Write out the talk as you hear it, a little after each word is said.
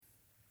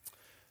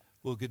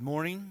Well, good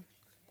morning.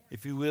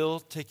 If you will,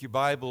 take your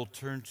Bible,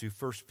 turn to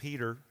 1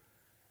 Peter.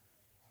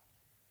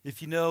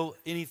 If you know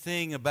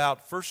anything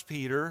about 1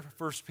 Peter,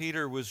 1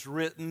 Peter was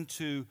written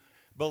to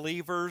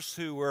believers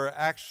who were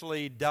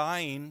actually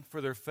dying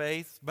for their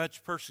faith.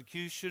 Much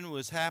persecution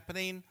was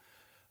happening.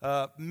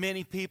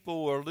 Many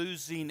people were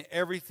losing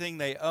everything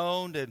they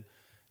owned,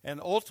 and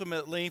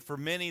ultimately, for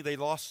many, they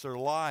lost their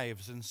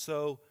lives. And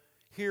so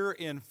here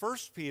in 1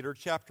 Peter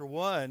chapter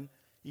 1,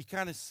 you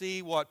kind of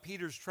see what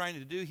Peter's trying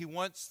to do. He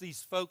wants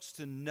these folks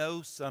to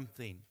know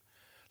something.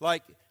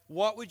 Like,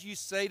 what would you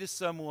say to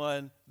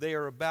someone they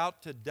are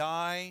about to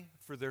die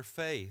for their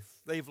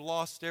faith? They've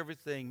lost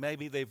everything.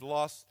 Maybe they've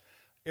lost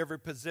every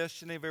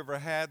possession they've ever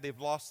had.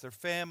 They've lost their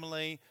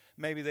family.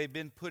 Maybe they've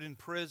been put in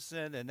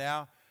prison, and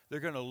now they're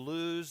going to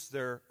lose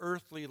their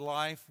earthly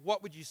life.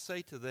 What would you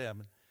say to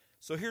them?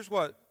 So here's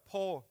what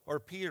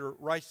Peter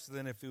writes to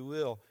them, if you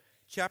will.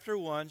 Chapter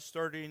 1,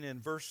 starting in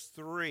verse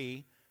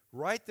 3,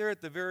 right there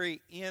at the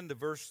very end of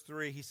verse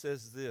 3, he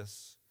says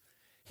this: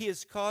 He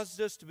has caused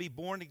us to be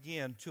born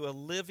again to a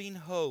living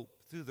hope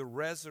through the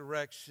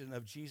resurrection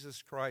of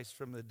Jesus Christ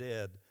from the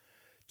dead,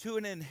 to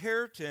an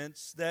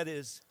inheritance that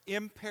is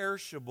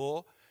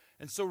imperishable.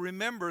 And so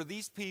remember,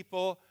 these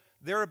people,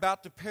 they're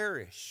about to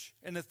perish.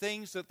 And the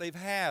things that they've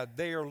had,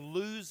 they are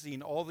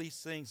losing all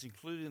these things,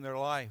 including their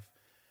life.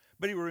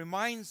 But he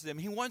reminds them,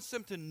 he wants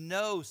them to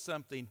know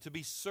something, to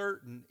be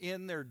certain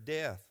in their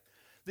death.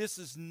 This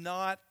is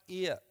not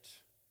it.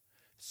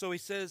 So he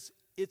says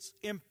it's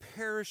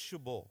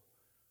imperishable.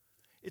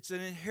 It's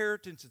an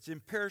inheritance. It's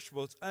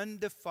imperishable. It's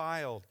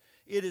undefiled.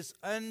 It is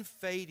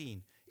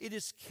unfading. It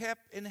is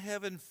kept in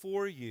heaven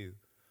for you,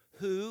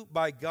 who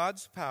by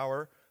God's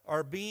power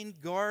are being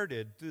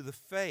guarded through the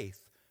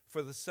faith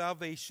for the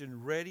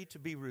salvation ready to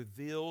be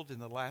revealed in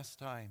the last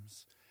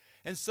times.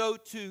 And so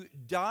to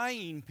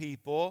dying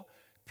people,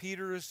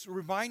 Peter is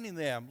reminding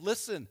them,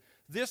 listen,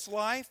 this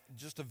life,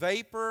 just a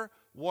vapor.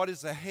 What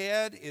is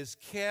ahead is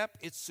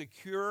kept. It's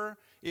secure.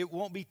 It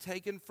won't be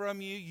taken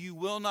from you. You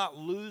will not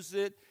lose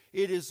it.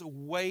 It is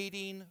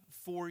waiting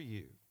for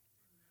you.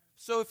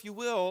 So if you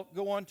will,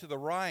 go on to the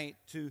right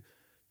to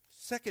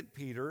 2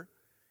 Peter.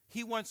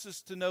 He wants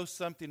us to know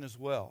something as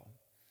well.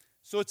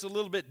 So it's a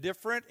little bit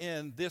different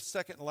in this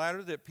second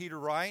letter that Peter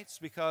writes,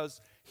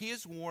 because he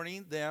is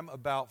warning them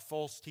about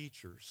false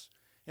teachers.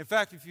 In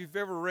fact, if you've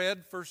ever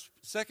read 2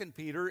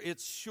 Peter,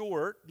 it's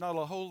short, not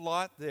a whole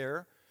lot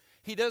there.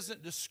 He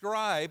doesn't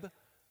describe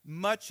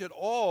much at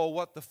all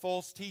what the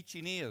false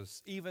teaching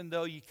is, even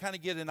though you kind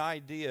of get an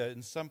idea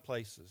in some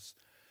places.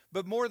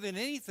 But more than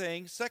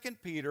anything, 2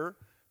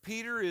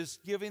 Peter is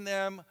giving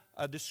them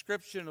a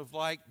description of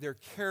like their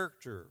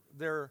character,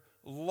 their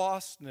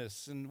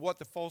lostness, and what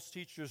the false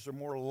teachers are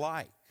more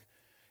like.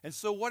 And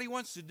so what he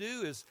wants to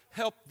do is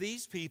help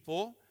these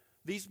people,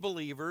 these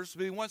believers,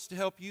 but he wants to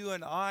help you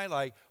and I.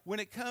 Like, when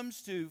it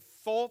comes to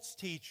false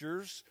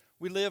teachers,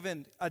 we live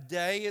in a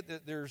day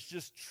that there's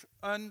just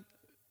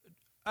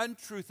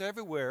untruth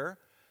everywhere.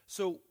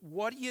 So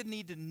what do you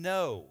need to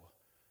know?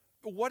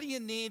 What do you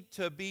need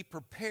to be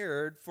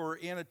prepared for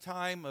in a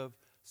time of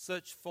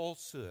such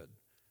falsehood?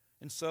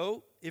 And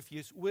so, if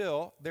you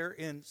will, there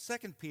in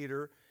 2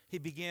 Peter, he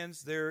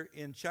begins there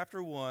in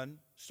chapter 1,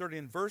 starting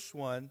in verse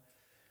 1.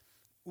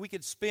 We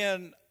could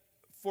spend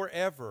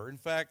forever. In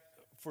fact,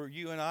 for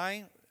you and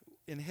I,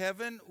 in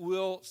heaven,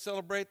 we'll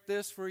celebrate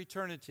this for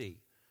eternity.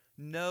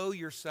 Know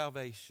your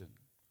salvation.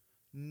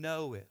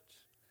 Know it.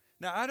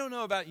 Now, I don't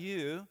know about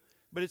you,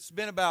 but it's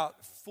been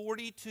about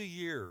 42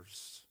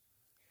 years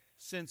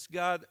since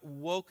God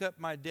woke up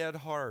my dead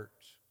heart,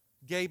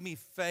 gave me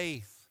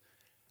faith.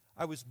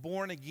 I was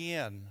born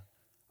again.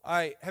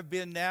 I have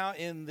been now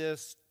in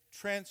this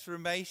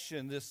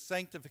transformation, this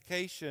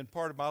sanctification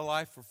part of my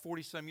life for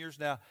 40-some years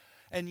now.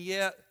 And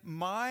yet,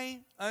 my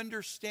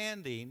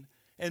understanding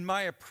and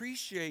my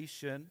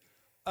appreciation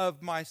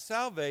of my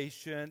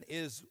salvation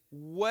is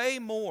way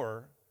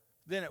more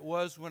than it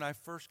was when I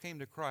first came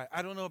to Christ.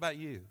 I don't know about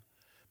you.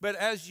 But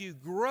as you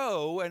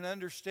grow and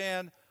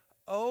understand,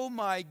 oh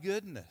my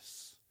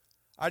goodness,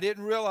 I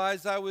didn't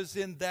realize I was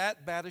in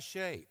that bad a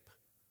shape.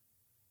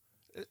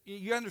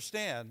 You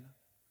understand,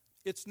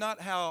 it's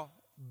not how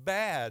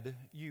bad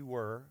you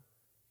were,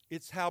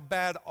 it's how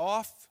bad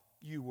off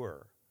you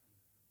were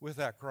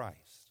without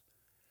Christ.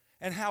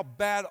 And how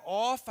bad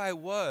off I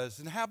was.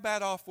 And how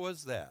bad off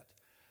was that?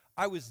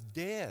 I was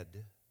dead.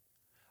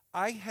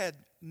 I had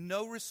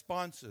no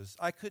responses.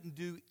 I couldn't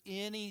do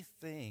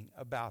anything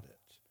about it.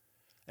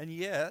 And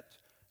yet,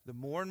 the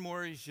more and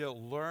more as you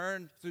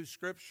learn through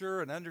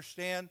Scripture and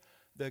understand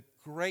the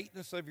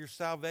greatness of your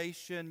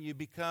salvation, you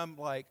become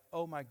like,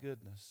 oh my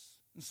goodness.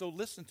 And so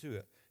listen to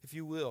it, if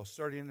you will,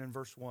 starting in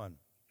verse 1.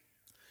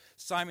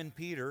 Simon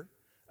Peter,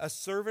 a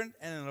servant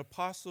and an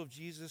apostle of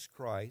Jesus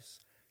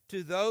Christ,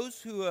 to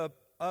those who have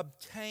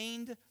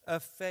obtained a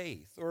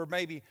faith, or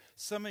maybe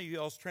some of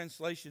y'all's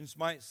translations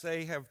might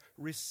say have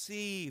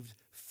received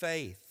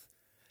faith.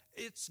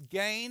 It's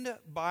gained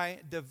by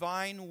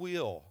divine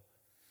will.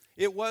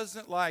 It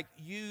wasn't like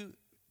you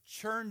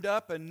churned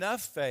up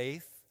enough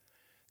faith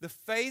The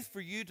faith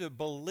for you to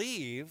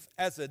believe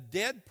as a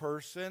dead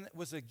person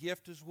was a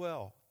gift as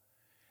well.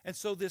 And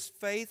so this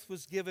faith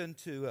was given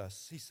to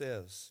us, he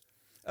says,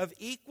 of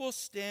equal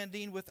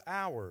standing with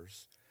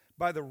ours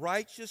by the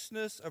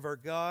righteousness of our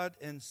God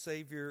and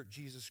Savior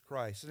Jesus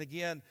Christ. And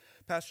again,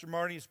 Pastor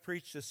Marty has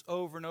preached this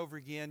over and over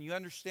again. You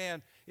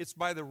understand, it's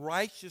by the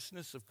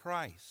righteousness of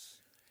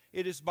Christ.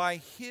 It is by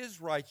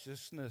his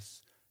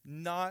righteousness,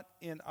 not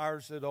in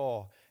ours at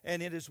all.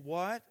 And it is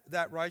what?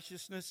 That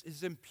righteousness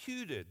is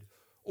imputed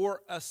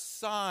or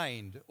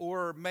assigned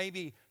or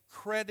maybe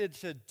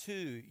credited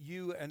to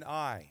you and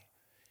I.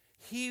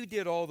 He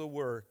did all the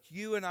work.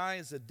 You and I,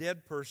 as a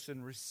dead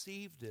person,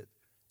 received it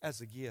as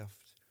a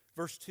gift.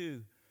 Verse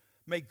 2,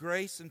 may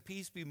grace and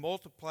peace be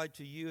multiplied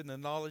to you in the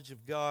knowledge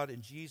of God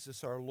and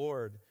Jesus our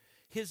Lord.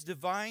 His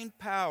divine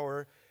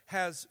power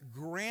has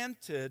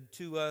granted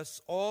to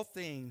us all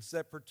things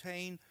that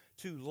pertain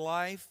to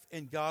life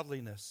and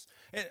godliness.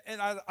 And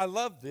I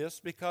love this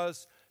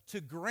because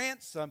to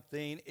grant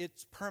something,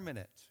 it's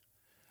permanent.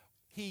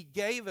 He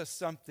gave us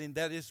something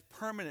that is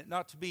permanent,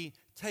 not to be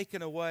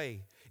taken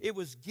away. It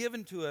was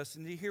given to us,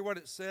 and you hear what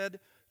it said?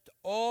 To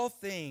all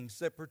things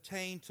that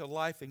pertain to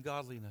life and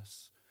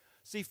godliness.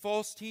 See,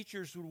 false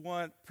teachers would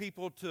want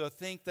people to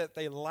think that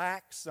they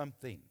lack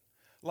something.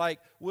 Like,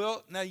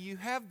 well, now you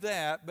have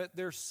that, but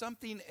there's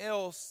something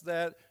else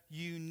that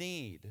you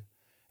need.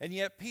 And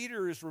yet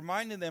Peter is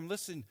reminding them,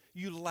 listen,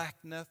 you lack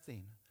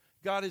nothing.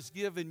 God has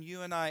given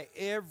you and I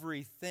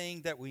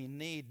everything that we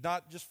need,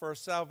 not just for our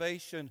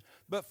salvation,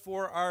 but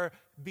for our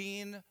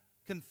being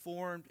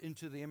conformed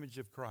into the image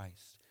of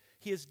Christ.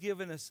 He has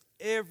given us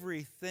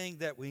everything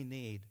that we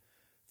need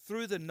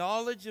through the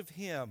knowledge of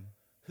him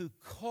who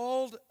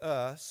called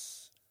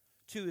us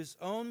to his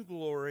own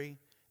glory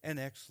and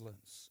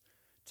excellence.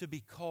 To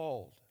be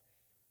called.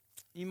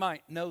 You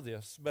might know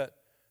this, but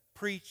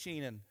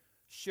preaching and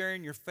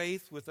sharing your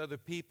faith with other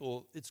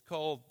people, it's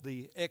called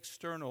the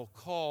external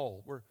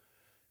call, where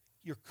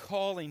you're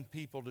calling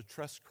people to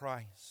trust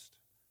Christ.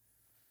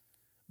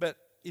 But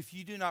if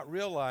you do not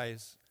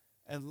realize,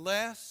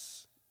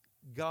 unless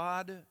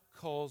God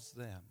calls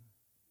them,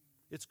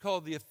 it's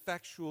called the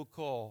effectual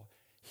call,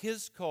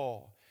 his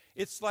call.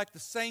 It's like the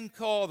same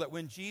call that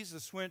when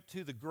Jesus went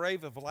to the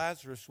grave of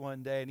Lazarus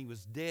one day and he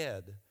was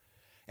dead,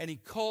 and he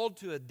called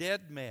to a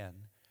dead man,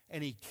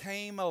 and he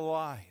came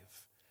alive.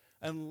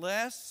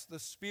 Unless the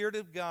Spirit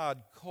of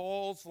God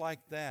calls like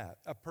that,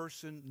 a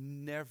person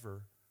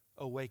never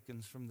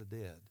awakens from the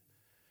dead.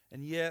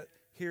 And yet,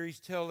 here he's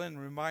telling,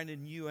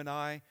 reminding you and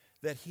I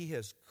that he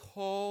has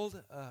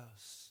called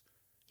us.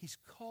 He's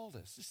called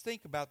us. Just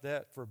think about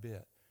that for a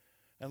bit.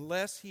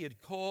 Unless he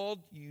had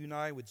called, you and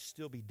I would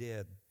still be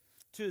dead.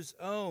 To his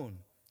own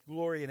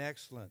glory and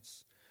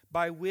excellence,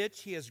 by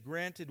which he has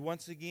granted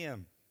once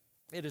again,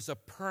 it is a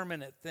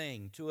permanent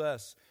thing to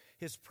us,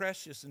 his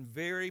precious and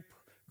very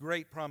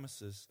great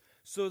promises,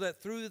 so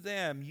that through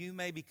them you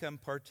may become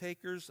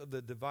partakers of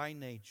the divine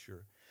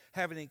nature,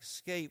 having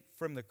escaped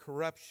from the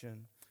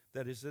corruption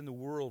that is in the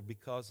world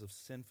because of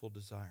sinful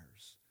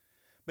desires.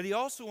 But he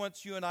also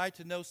wants you and I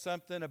to know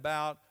something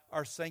about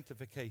our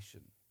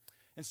sanctification.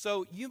 And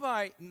so you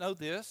might know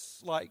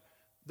this, like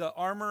the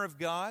armor of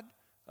God.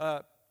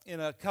 In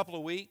a couple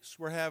of weeks,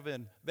 we're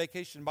having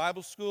Vacation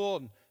Bible School,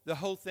 and the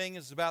whole thing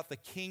is about the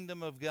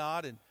kingdom of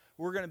God, and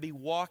we're going to be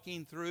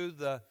walking through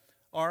the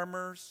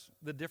armors,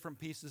 the different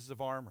pieces of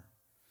armor.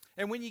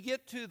 And when you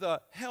get to the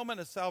helmet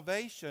of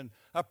salvation,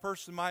 a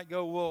person might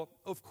go, well,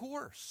 of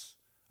course,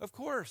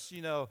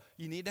 you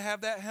need to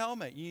have that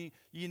helmet. You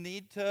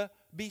need to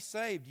be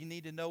saved. You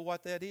need to know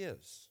what that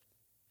is.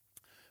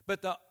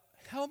 But the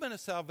helmet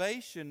of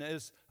salvation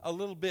is a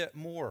little bit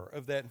more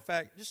of that. In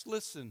fact, just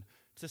listen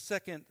to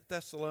 2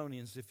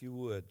 Thessalonians, if you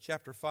would,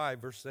 chapter 5,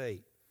 verse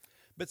 8.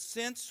 But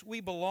since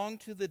we belong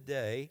to the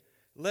day,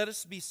 let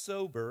us be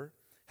sober,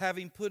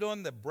 having put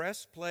on the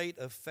breastplate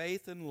of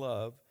faith and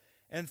love,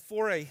 and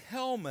for a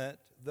helmet,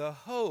 the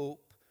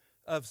hope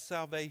of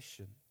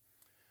salvation.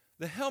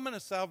 The helmet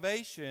of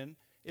salvation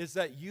is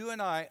that you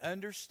and I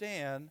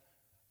understand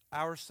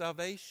our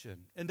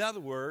salvation. In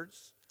other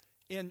words,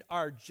 in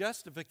our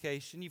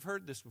justification, you've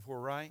heard this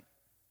before, right?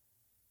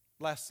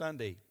 Last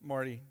Sunday,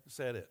 Marty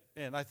said it,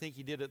 and I think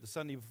he did it the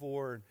Sunday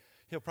before, and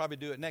he'll probably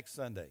do it next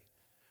Sunday.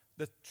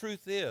 The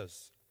truth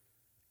is,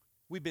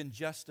 we've been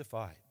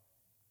justified,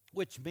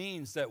 which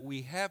means that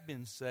we have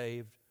been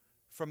saved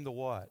from the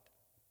what?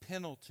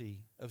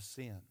 Penalty of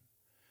sin.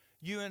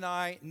 You and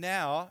I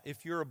now,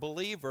 if you're a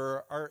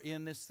believer, are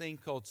in this thing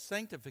called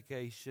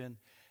sanctification,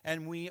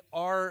 and we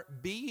are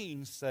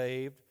being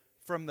saved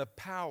from the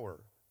power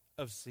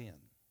of sin.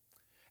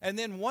 And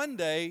then one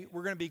day,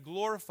 we're going to be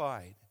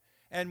glorified.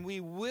 And we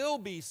will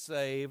be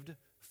saved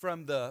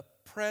from the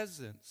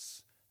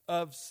presence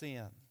of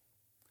sin.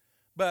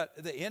 But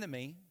the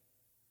enemy,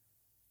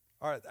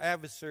 our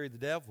adversary, the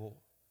devil,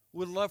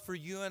 would love for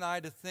you and I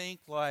to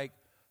think like,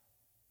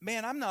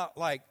 man, I'm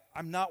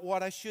not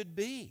what I should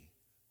be.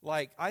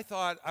 Like, I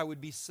thought I would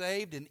be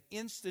saved and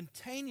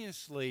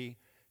instantaneously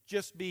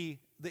just be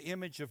the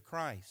image of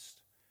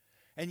Christ.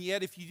 And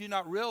yet, if you do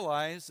not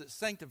realize that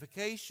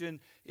sanctification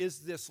is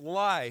this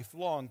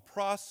lifelong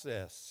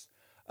process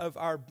of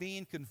our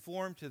being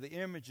conformed to the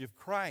image of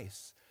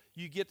Christ,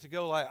 you get to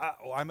go like,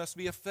 I must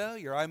be a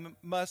failure. I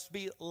must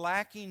be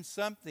lacking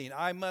something.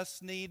 I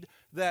must need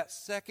that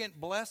second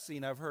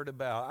blessing I've heard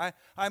about.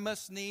 I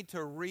must need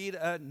to read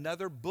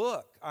another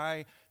book.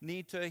 I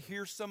need to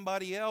hear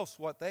somebody else,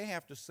 what they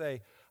have to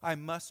say. I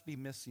must be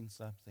missing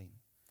something.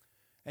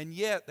 And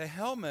yet, the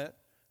helmet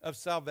of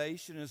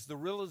salvation is the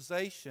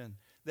realization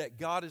that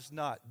God is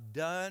not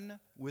done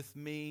with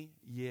me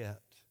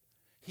yet.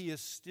 He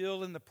is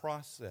still in the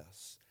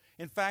process.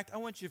 In fact, I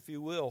want you, if you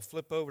will,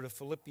 flip over to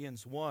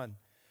Philippians 1,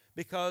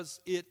 because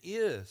it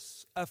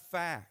is a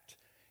fact.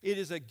 It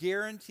is a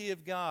guarantee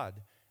of God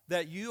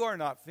that you are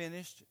not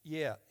finished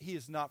yet. He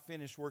is not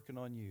finished working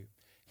on you.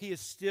 He is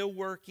still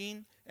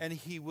working, and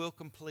He will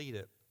complete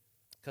it.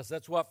 Because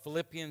that's what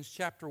Philippians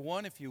chapter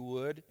 1, if you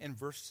would, and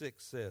verse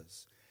 6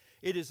 says.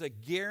 It is a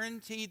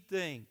guaranteed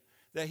thing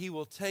that He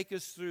will take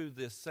us through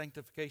this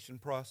sanctification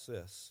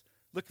process.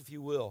 Look, if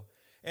you will.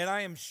 And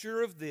I am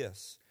sure of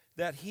this,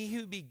 that He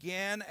who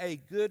began a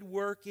good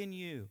work in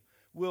you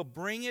will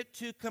bring it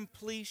to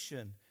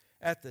completion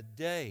at the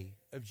day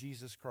of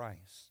Jesus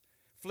Christ.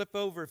 Flip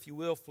over, if you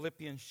will,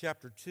 Philippians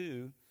chapter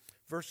 2,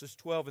 verses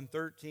 12 and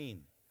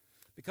 13.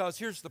 Because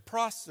here's the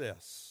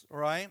process, all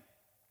right?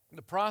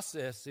 The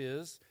process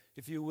is,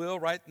 if you will,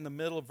 right in the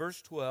middle of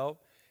verse 12,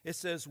 it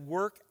says,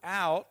 work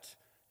out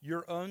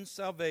your own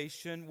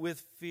salvation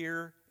with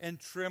fear and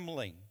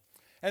trembling.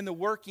 And the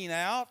working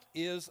out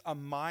is a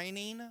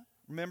mining.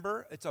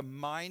 Remember, it's a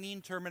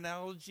mining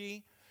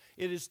terminology.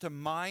 It is to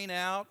mine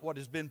out what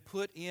has been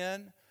put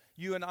in.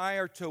 You and I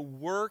are to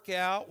work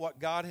out what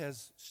God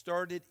has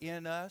started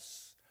in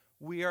us.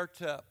 We are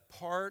to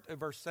part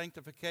of our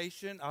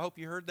sanctification. I hope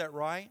you heard that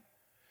right.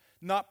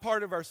 Not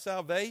part of our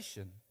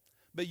salvation,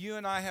 but you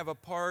and I have a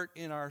part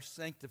in our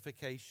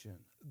sanctification,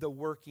 the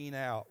working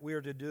out. We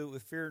are to do it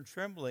with fear and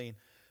trembling,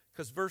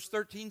 because verse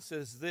 13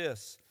 says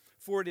this,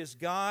 for it is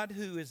God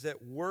who is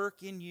at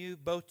work in you,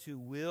 both to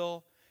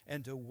will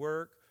and to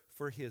work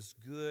for His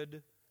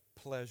good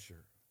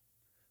pleasure.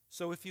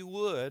 So if you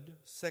would,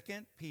 2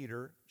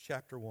 Peter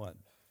chapter 1.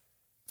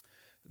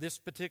 This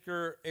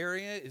particular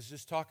area is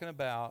just talking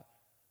about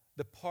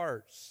the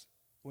parts,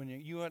 when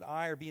you and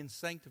I are being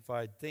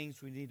sanctified,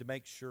 things we need to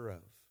make sure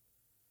of.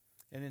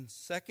 And in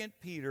 2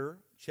 Peter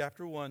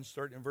chapter 1,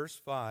 starting in verse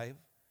 5,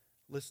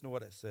 listen to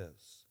what it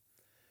says.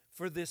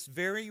 For this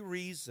very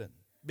reason,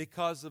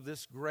 because of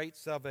this great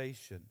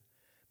salvation,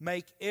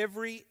 make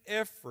every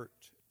effort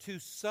to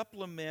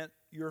supplement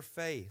your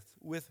faith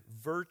with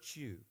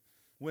virtue.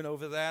 Went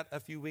over that a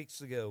few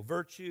weeks ago.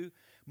 Virtue,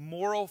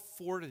 moral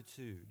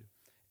fortitude,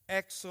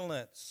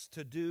 excellence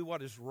to do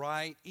what is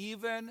right,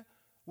 even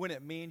when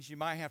it means you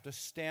might have to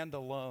stand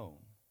alone.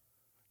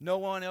 No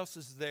one else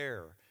is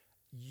there.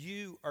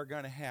 You are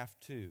going to have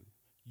to.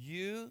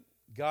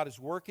 God is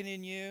working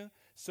in you,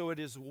 so it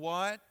is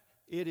what?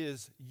 It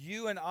is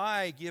you and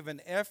I give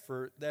an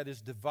effort that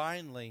is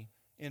divinely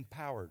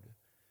empowered.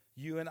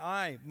 You and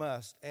I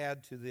must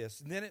add to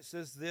this. And then it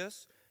says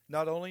this,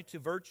 not only to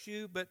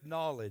virtue, but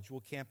knowledge. We'll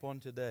camp on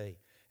today.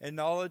 And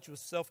knowledge with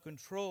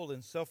self-control,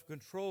 and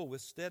self-control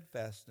with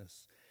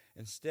steadfastness,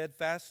 and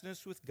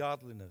steadfastness with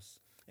godliness,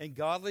 and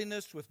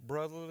godliness with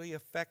brotherly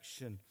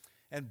affection,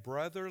 and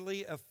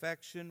brotherly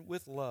affection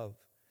with love.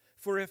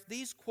 For if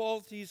these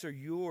qualities are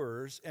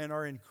yours and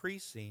are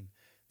increasing,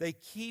 they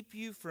keep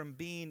you from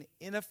being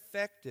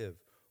ineffective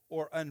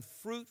or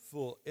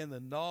unfruitful in the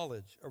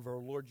knowledge of our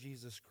Lord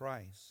Jesus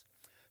Christ.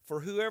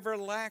 For whoever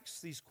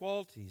lacks these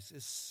qualities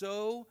is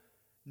so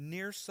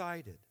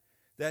nearsighted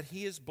that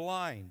he is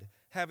blind,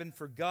 having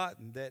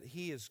forgotten that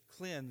he is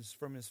cleansed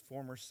from his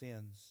former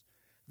sins.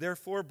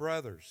 Therefore,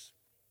 brothers,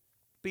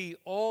 be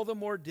all the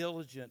more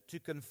diligent to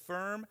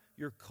confirm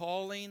your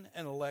calling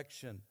and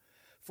election.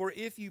 For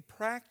if you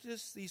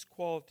practice these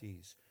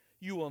qualities,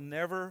 you will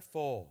never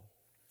fall.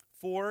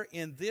 For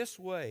in this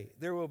way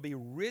there will be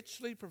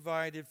richly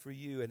provided for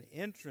you an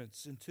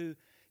entrance into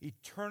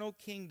eternal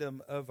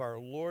kingdom of our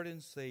Lord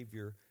and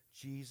Savior,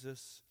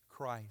 Jesus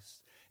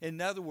Christ. In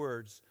other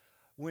words,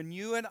 when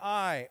you and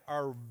I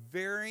are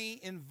very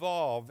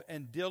involved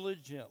and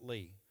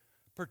diligently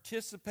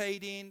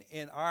participating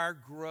in our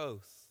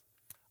growth,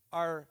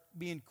 our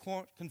being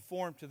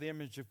conformed to the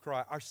image of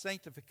Christ, our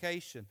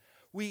sanctification,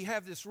 we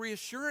have this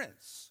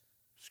reassurance,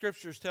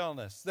 Scripture is telling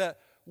us, that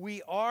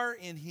we are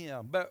in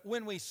Him. But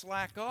when we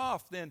slack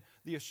off, then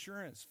the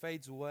assurance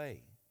fades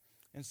away.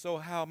 And so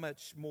how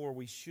much more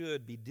we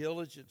should be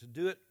diligent to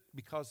do it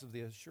because of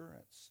the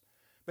assurance.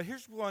 But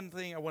here's one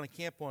thing I want to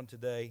camp on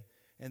today,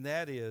 and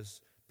that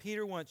is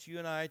Peter wants you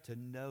and I to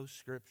know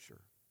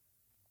Scripture.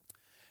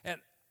 And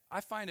I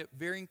find it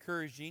very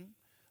encouraging.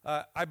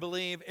 I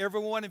believe every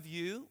one of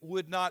you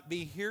would not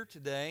be here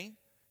today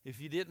if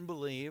you didn't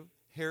believe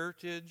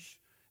Heritage,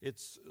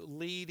 its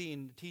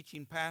leading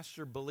teaching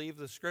pastor, believed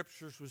the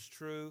Scriptures was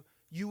true.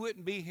 You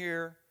wouldn't be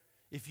here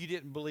if you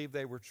didn't believe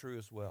they were true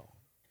as well.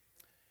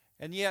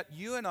 And yet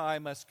you and I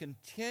must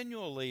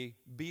continually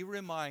be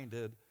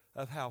reminded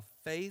of how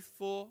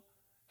faithful,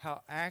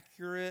 how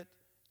accurate,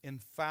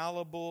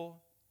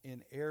 infallible,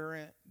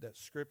 inerrant that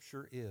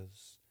Scripture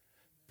is.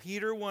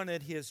 Peter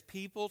wanted his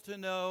people to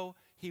know.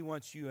 He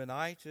wants you and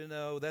I to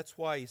know. That's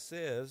why he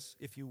says,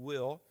 if you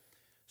will,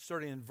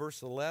 starting in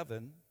verse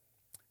 11,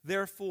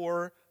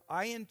 "Therefore,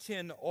 I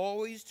intend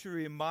always to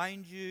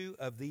remind you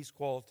of these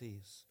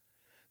qualities,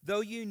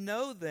 though you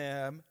know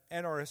them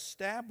and are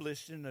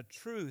established in the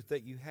truth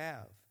that you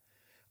have.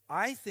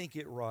 I think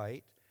it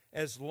right,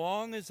 as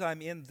long as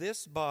I'm in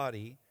this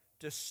body,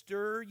 to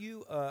stir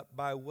you up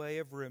by way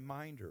of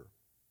reminder,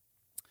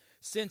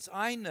 since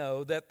I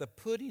know that the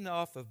putting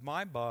off of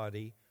my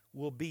body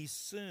will be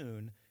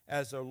soon,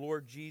 as our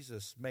Lord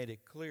Jesus made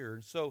it clear."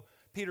 And so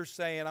Peter's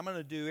saying, I'm going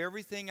to do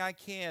everything I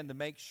can to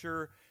make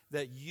sure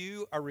that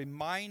you are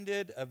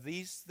reminded of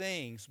these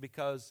things,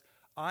 because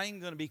I'm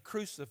going to be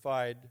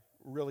crucified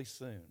really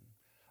soon.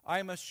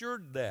 I'm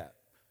assured that.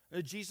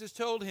 Jesus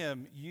told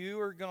him, you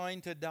are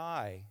going to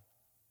die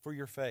for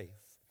your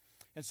faith.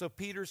 And so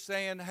Peter's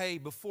saying, hey,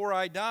 before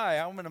I die,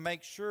 I'm going to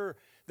make sure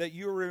that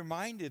you're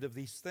reminded of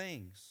these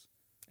things.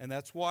 And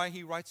that's why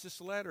he writes this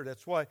letter.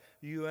 That's why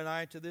you and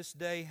I to this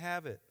day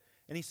have it.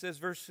 And he says,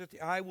 verse 50,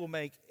 I will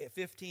make,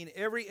 15,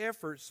 every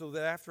effort so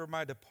that after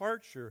my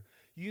departure,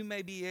 you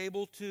may be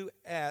able to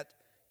at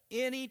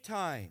any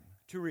time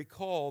to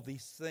recall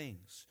these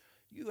things.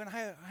 You and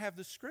I have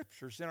the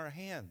Scriptures in our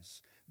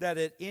hands that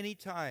at any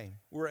time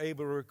we're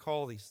able to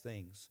recall these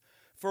things.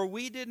 For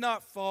we did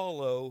not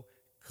follow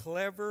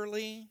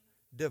cleverly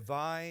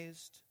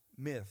devised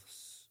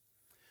myths.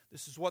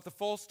 This is what the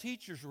false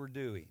teachers were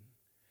doing.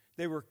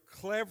 They were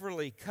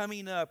cleverly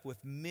coming up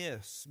with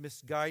myths,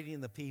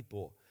 misguiding the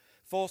people.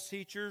 False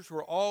teachers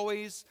were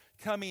always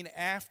coming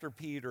after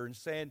Peter and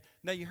saying,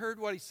 now you heard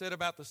what he said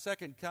about the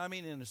second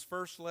coming in his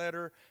first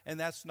letter, and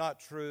that's not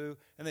true.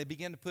 And they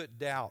begin to put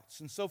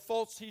doubts. And so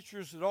false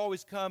teachers would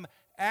always come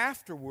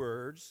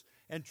afterwards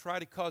and try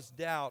to cause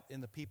doubt in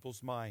the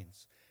people's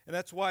minds. And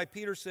that's why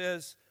Peter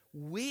says,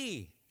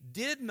 we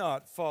did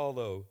not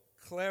follow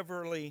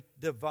cleverly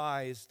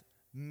devised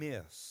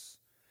myths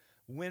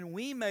when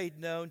we made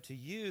known to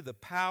you the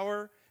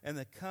power and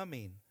the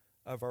coming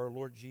of our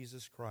Lord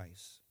Jesus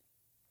Christ.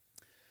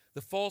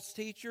 The false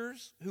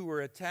teachers who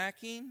were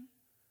attacking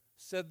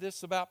said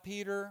this about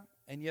Peter,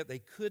 and yet they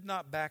could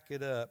not back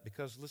it up,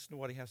 because listen to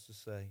what he has to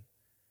say.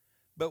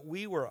 But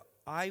we were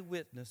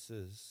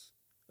eyewitnesses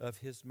of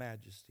his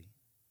majesty.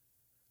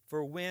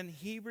 For when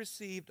he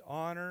received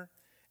honor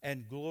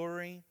and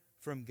glory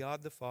from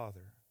God the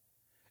Father,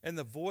 and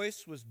the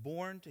voice was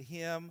borne to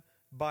him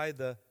by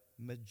the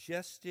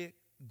majestic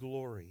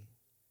glory,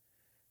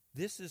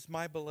 this is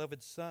my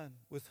beloved Son,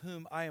 with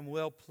whom I am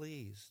well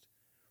pleased.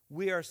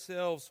 We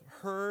ourselves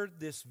heard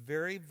this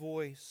very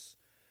voice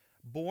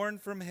born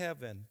from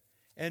heaven,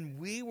 and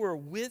we were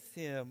with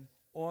him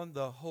on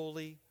the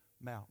holy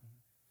mountain.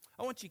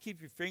 I want you to keep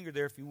your finger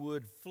there, if you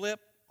would. Flip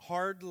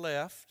hard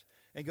left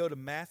and go to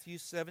Matthew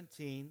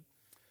 17.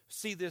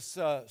 See this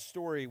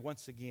story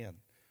once again.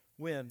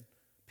 When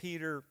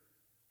Peter,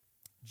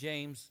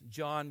 James,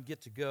 John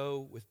get to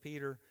go with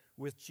Peter,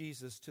 with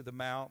Jesus to the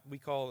mount. We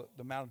call it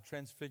the Mount of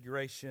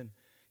Transfiguration.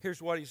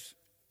 Here's what he's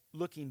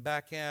looking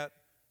back at.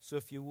 So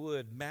if you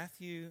would,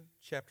 Matthew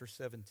chapter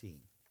 17.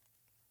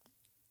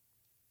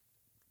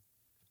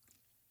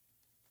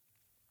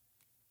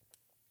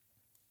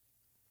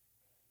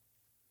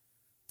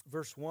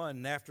 Verse 1,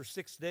 and after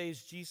 6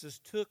 days Jesus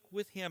took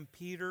with him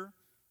Peter,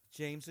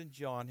 James, and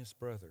John, his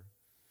brother.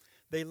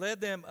 They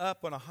led them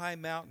up on a high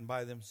mountain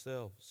by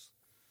themselves.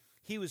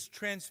 He was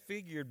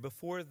transfigured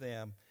before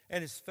them,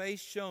 and his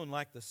face shone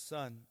like the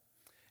sun,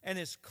 and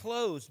his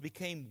clothes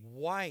became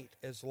white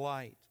as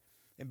light.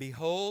 And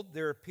behold,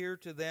 there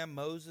appeared to them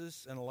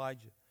Moses and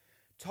Elijah,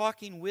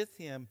 talking with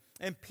him.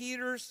 And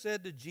Peter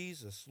said to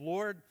Jesus,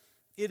 Lord,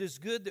 it is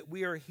good that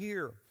we are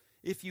here.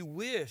 If you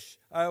wish,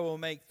 I will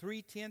make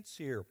 3 tents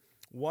here,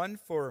 one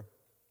for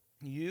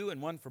you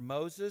and one for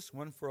Moses,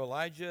 one for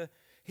Elijah.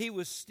 He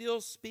was still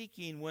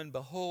speaking when,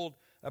 behold,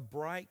 a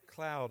bright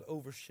cloud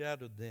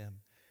overshadowed them.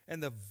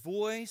 And the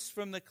voice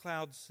from the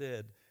cloud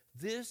said,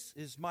 this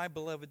is my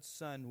beloved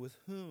Son, with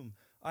whom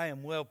I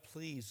am well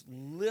pleased.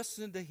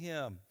 Listen to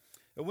him.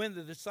 And when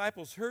the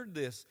disciples heard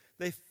this,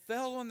 they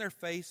fell on their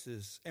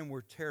faces and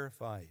were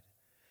terrified.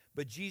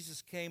 But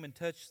Jesus came and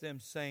touched them,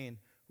 saying,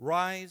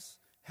 rise,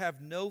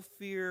 have no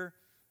fear.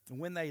 And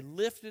when they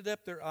lifted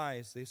up their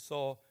eyes, they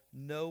saw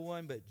no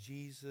one but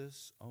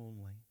Jesus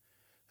only.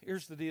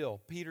 Here's the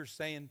deal. Peter's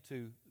saying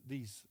to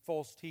these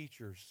false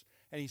teachers,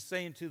 and he's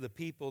saying to the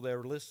people that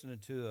are listening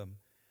to him,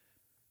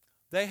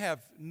 they have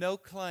no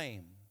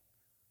claim.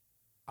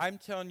 I'm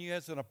telling you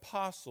as an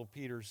apostle,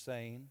 Peter's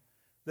saying,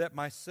 that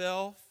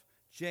myself,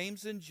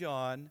 James, and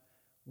John,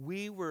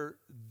 we were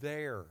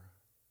there.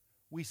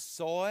 We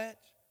saw it.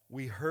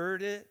 We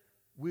heard it.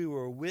 We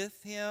were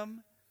with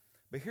him.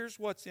 But here's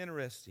what's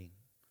interesting.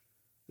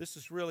 This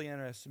is really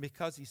interesting,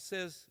 because he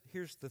says,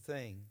 here's the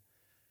thing.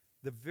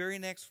 The very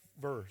next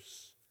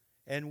verse,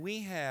 and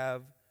we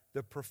have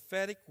the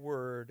prophetic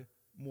word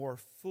more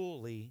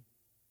fully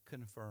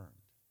confirmed.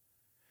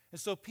 And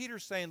so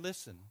Peter's saying,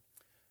 listen,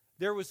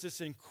 there was this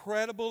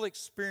incredible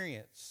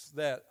experience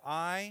that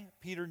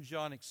Peter and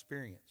John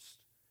experienced.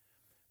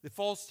 The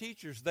false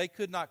teachers, they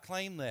could not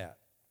claim that.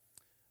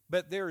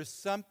 But there is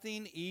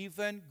something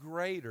even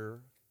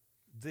greater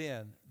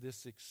than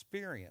this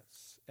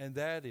experience, and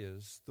that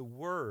is the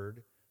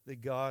Word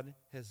that God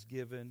has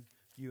given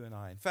you and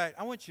I. In fact,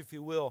 I want you, if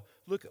you will,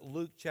 look at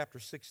Luke chapter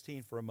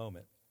 16 for a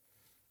moment.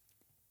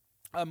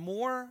 A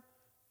more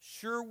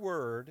sure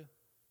word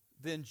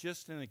than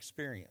just an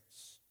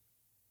experience.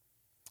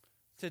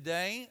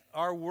 Today,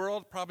 our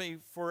world, probably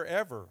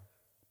forever,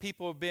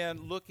 people have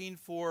been looking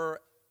for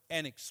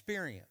an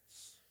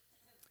experience.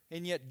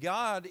 And yet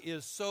God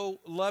is so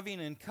loving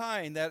and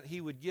kind that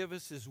He would give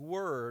us His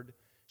Word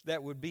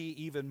that would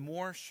be even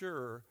more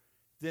sure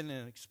than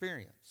an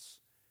experience.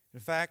 In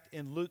fact,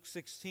 in Luke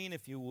 16,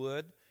 if you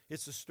would,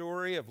 it's the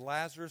story of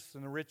Lazarus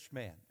and the rich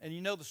man. And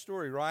you know the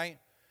story, right?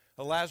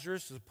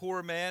 Lazarus is a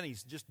poor man.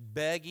 He's just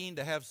begging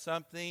to have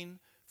something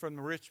from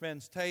the rich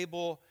man's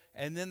table,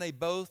 and then they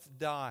both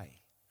die.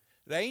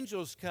 The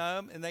angels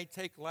come, and they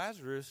take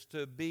Lazarus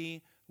to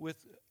be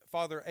with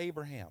Father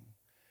Abraham.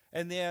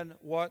 And then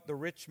what? The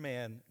rich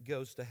man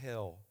goes to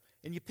hell.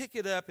 And you pick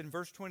it up in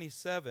verse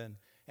 27.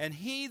 And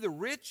he, the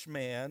rich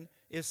man,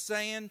 is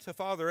saying to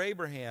Father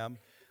Abraham,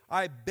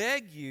 I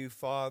beg you,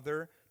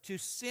 Father, to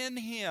send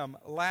him,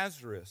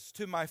 Lazarus,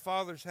 to my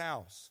father's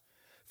house.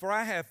 For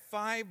I have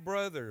 5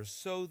 brothers,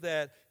 so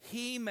that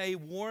he may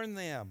warn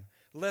them,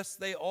 lest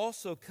they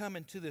also come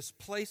into this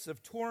place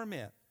of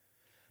torment.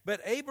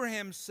 But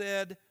Abraham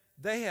said,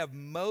 they have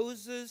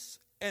Moses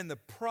and the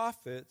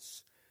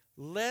prophets.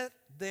 Let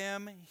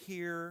them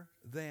hear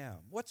them.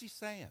 What's he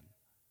saying?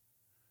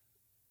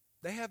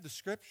 They have the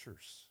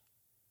Scriptures.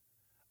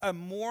 A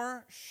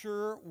more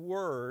sure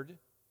word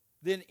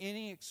than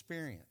any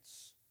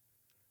experience.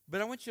 But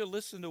I want you to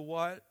listen to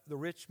what the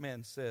rich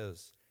man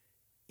says.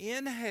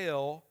 In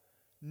hell,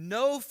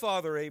 no,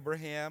 Father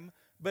Abraham,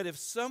 but if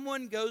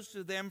someone goes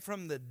to them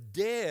from the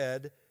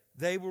dead,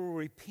 they will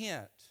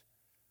repent.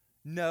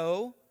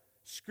 No,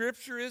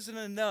 Scripture isn't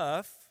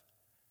enough.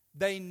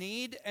 They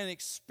need an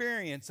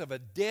experience of a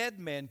dead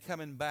man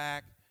coming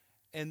back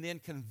and then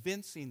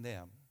convincing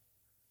them.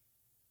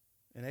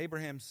 And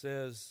Abraham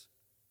says,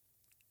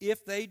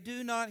 if they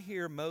do not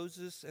hear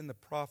Moses and the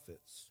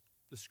prophets,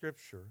 the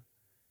Scripture,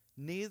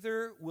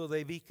 neither will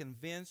they be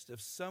convinced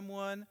if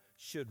someone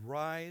should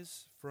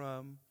rise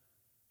from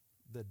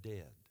the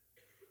dead.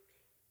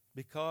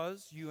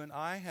 Because you and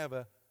I have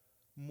a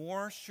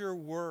more sure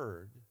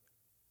word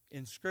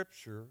in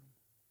Scripture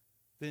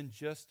than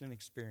just an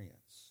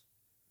experience.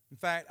 In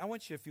fact, I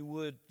want you, if you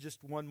would,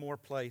 just one more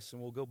place,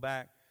 and we'll go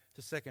back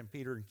to 2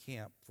 Peter and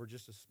camp for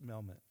just a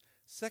moment.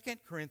 2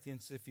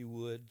 Corinthians, if you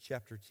would,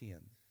 chapter 10.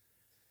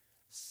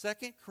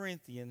 2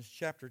 Corinthians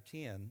chapter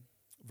 10,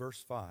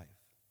 verse 5.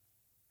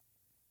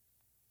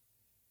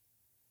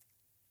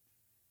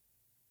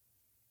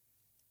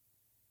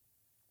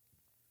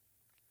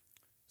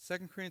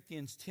 Second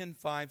Corinthians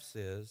 10:5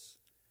 says,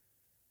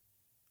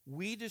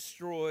 we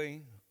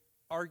destroy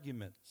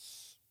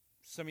arguments.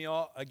 Some of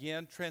y'all,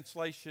 again,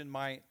 translation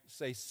might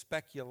say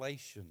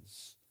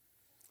speculations.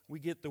 We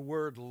get the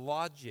word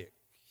logic,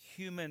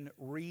 human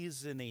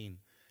reasoning,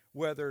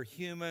 whether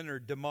human or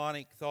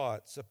demonic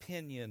thoughts,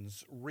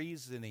 opinions,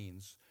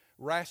 reasonings,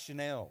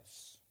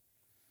 rationales.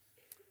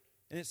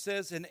 And it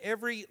says, in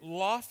every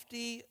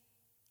lofty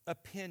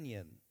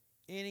opinion,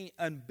 any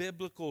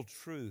unbiblical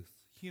truth,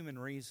 human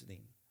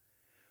reasoning,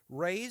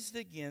 raised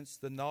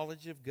against the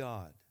knowledge of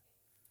God.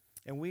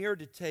 And we are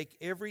to take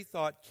every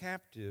thought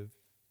captive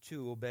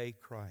to obey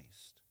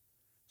Christ.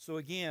 So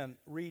again,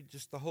 read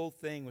just the whole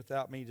thing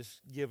without me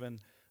just giving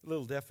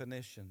little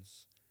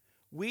definitions.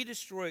 We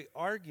destroy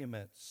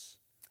arguments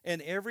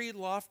and every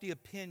lofty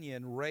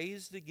opinion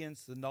raised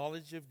against the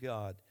knowledge of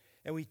God,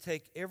 and we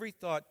take every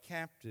thought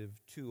captive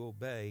to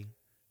obey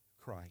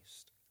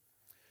Christ.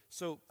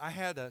 So I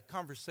had a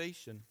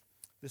conversation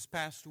this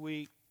past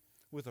week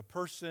with a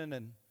person,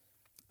 and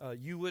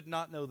you would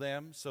not know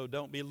them, so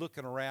don't be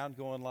looking around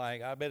going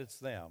like, I bet it's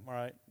them, all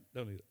right?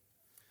 Don't do that.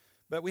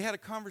 But we had a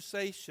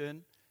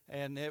conversation,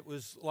 and it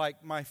was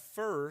like my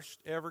first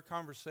ever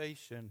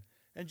conversation.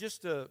 And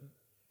just to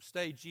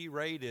stay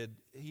G-rated,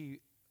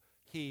 gave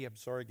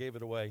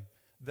it away.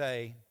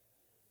 They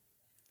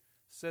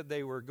said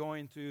they were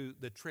going through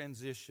the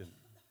transition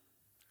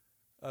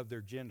of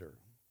their gender.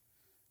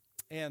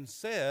 And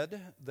said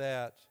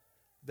that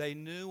they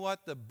knew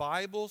what the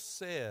Bible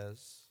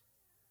says,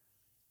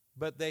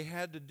 but they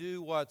had to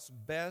do what's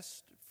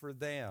best for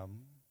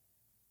them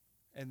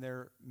and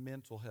their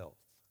mental health.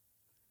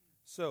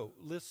 So,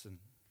 listen,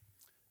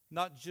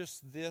 not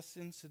just this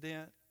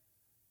incident,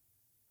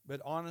 but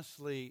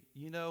honestly,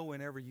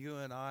 whenever you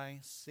and I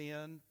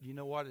sin, you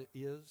know what it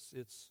is?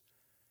 It's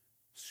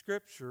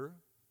Scripture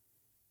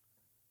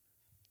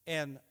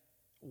and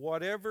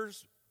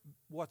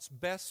what's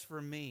best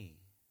for me.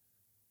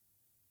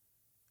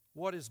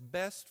 What is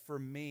best for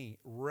me,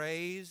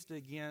 raised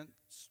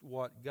against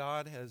what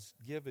God has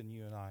given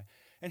you and I.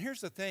 And here's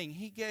the thing,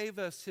 He gave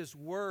us His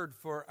Word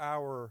for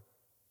our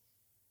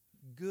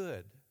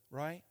good,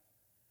 right?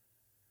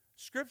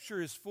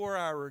 Scripture is for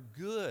our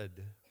good.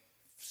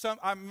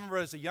 I remember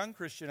as a young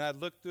Christian, I'd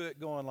look through it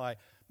going like,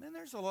 man,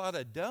 there's a lot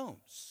of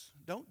don'ts.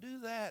 Don't do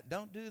that.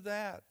 Don't do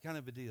that kind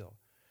of a deal.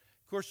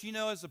 Of course,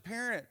 as a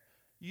parent,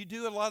 you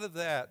do a lot of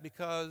that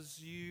because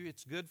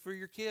it's good for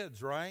your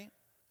kids, right?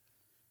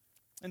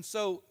 And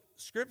so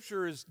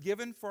Scripture is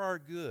given for our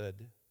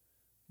good,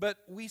 but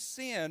we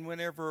sin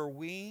whenever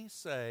we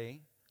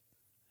say,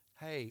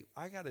 hey,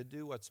 I got to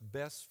do what's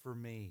best for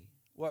me,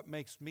 what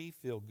makes me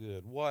feel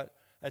good, what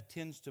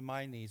attends to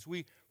my needs.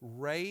 We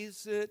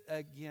raise it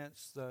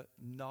against the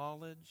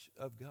knowledge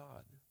of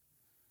God.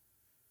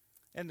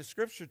 And the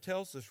Scripture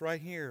tells us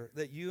right here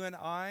that you and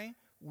I,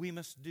 we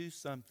must do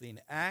something,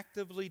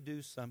 actively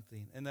do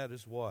something, and that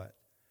is what?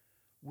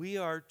 We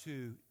are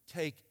to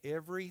take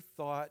every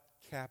thought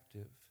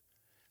captive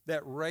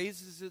that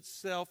raises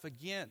itself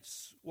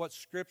against what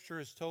Scripture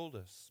has told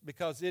us,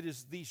 because it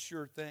is the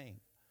sure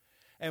thing.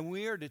 And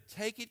we are to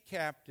take it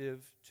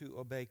captive to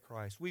obey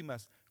Christ. We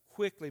must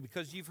quickly,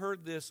 because you've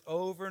heard this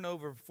over and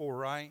over before,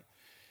 right?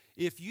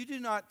 If you do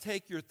not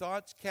take your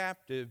thoughts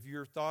captive,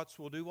 your thoughts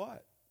will do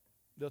what?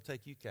 They'll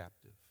take you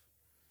captive.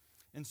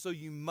 And so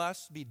you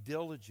must be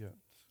diligent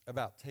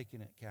about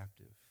taking it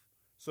captive.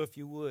 So if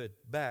you would,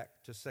 back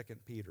to 2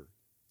 Peter.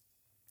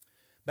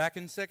 Back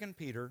in 2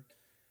 Peter,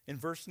 in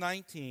verse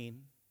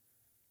 19,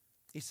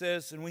 he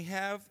says, and we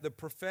have the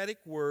prophetic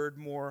word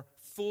more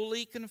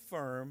fully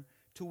confirmed,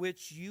 to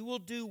which you will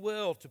do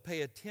well to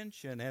pay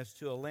attention as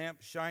to a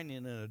lamp shining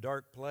in a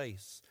dark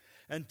place,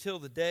 until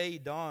the day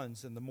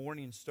dawns and the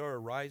morning star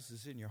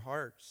rises in your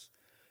hearts.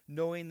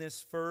 Knowing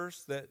this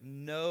first, that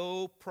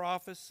no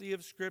prophecy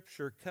of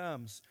Scripture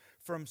comes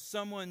from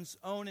someone's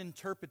own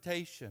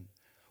interpretation.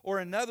 Or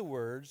in other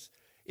words,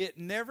 it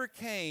never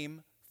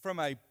came from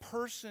a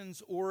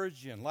person's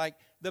origin. Like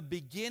the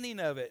beginning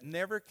of it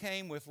never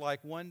came with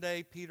like one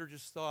day Peter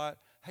just thought,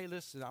 hey,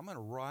 listen, I'm going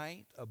to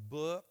write a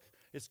book.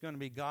 It's going to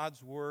be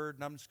God's Word,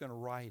 and I'm just going to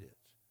write it.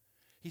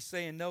 He's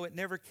saying, no, it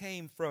never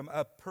came from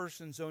a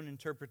person's own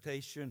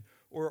interpretation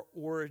or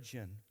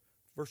origin.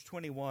 Verse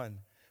 21,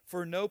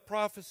 for no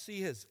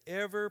prophecy has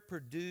ever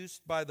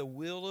produced by the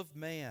will of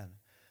man,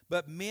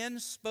 but men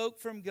spoke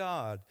from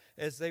God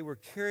as they were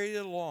carried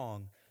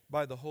along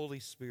by the Holy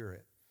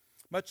Spirit.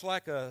 Much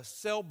like a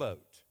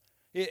sailboat.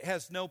 It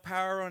has no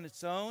power on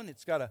its own.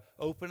 It's got to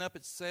open up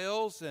its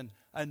sails, and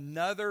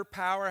another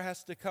power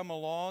has to come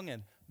along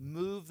and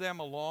move them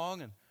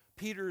along. And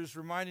Peter is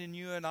reminding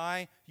you and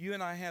I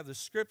have the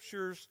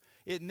Scriptures.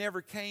 It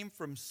never came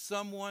from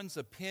someone's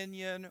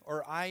opinion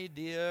or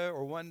idea,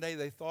 or one day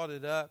they thought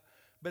it up,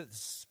 but it's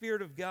the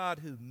Spirit of God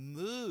who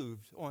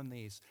moved on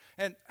these.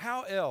 And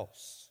how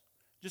else,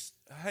 just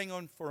hang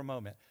on for a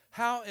moment,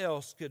 how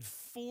else could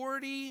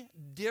 40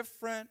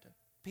 different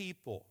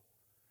people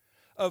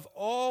of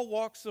all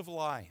walks of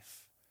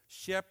life,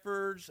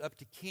 shepherds up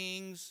to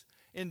kings,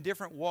 in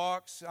different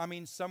walks,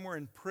 some were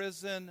in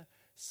prison,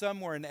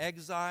 some were in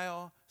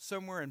exile,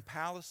 some were in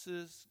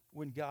palaces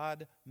when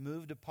God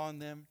moved upon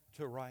them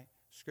to write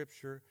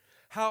Scripture.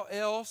 How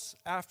else,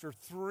 after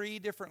 3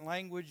 different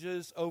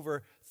languages,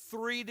 over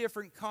 3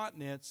 different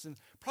continents, and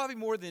probably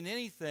more than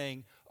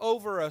anything,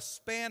 over a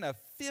span of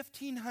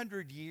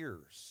 1,500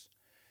 years,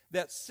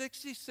 that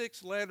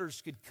 66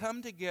 letters could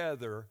come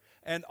together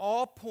and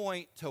all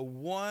point to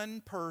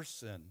one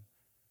person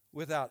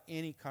without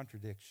any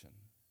contradiction?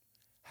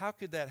 How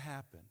could that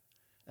happen?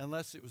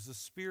 Unless it was the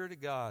Spirit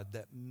of God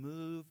that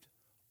moved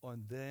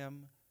on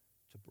them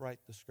to write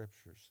the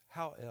Scriptures.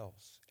 How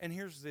else? And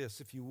here's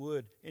this, if you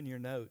would, in your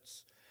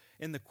notes.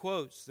 In the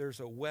quotes, there's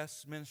a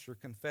Westminster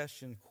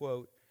Confession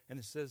quote, and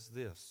it says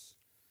this: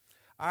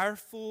 our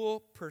full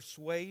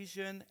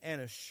persuasion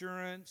and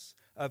assurance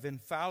of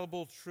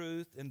infallible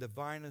truth and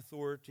divine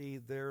authority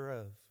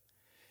thereof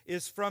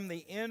is from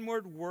the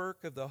inward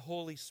work of the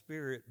Holy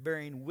Spirit,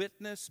 bearing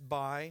witness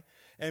by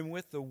and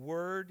with the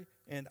Word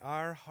in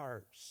our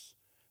hearts.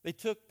 They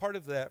took part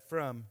of that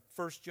from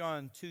 1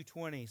 John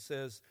 2:20,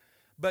 says,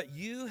 but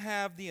you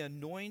have the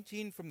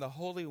anointing from the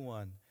Holy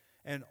One,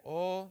 and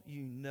all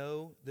you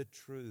know the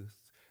truth.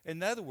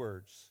 In other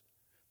words,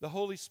 the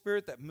Holy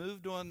Spirit that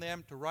moved on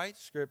them to write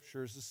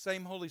Scripture is the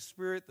same Holy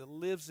Spirit that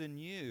lives in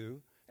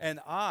you and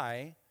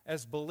I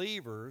as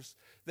believers,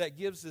 that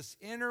gives us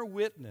inner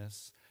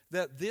witness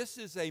that this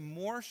is a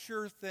more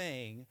sure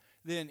thing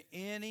than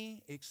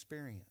any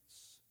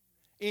experience.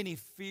 Any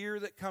fear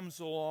that comes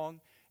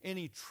along,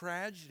 any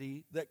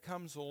tragedy that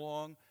comes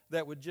along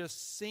that would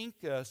just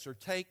sink us or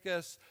take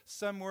us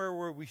somewhere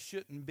where we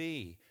shouldn't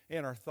be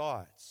in our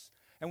thoughts.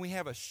 And we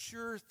have a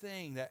sure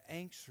thing that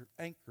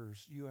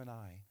anchors you and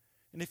I.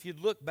 And if you'd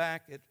look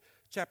back at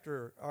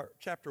chapter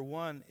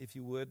 1, if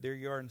you would, there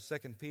you are in 2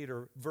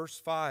 Peter, verse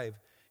 5,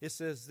 it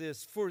says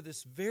this: for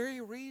this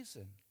very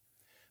reason,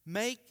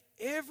 make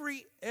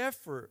every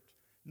effort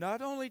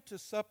not only to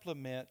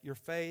supplement your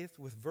faith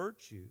with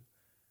virtue,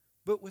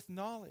 but with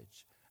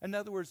knowledge. In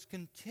other words,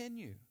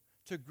 continue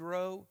to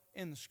grow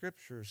in the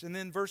Scriptures. And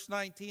then verse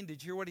 19,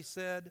 did you hear what he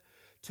said?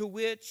 To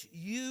which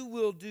you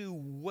will do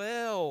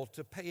well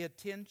to pay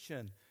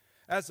attention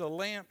as a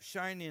lamp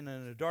shining in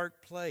a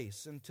dark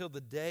place until the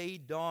day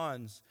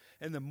dawns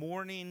and the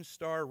morning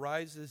star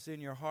rises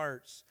in your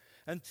hearts.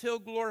 Until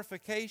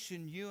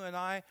glorification, you and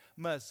I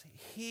must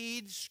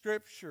heed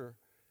Scripture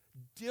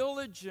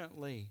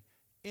diligently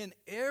in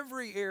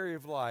every area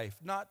of life,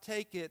 not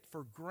take it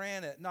for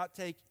granted, not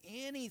take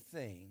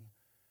anything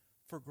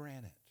for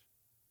granted.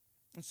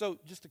 And so,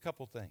 just a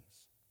couple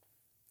things,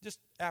 just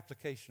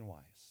application-wise.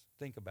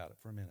 Think about it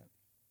for a minute.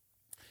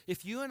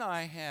 If you and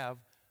I have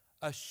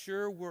a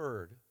sure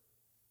word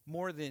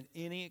more than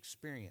any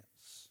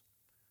experience,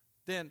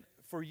 then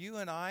for you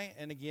and I,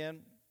 and again,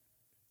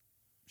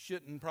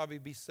 shouldn't probably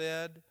be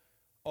said,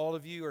 all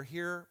of you are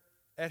here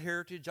at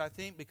Heritage, I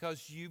think,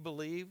 because you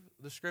believe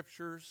the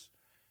Scriptures.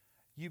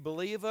 You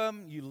believe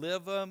them, you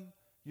live them,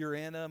 you're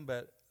in them,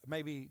 but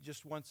maybe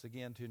just once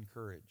again to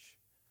encourage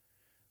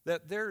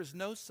that there is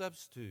no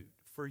substitute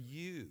for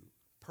you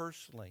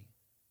personally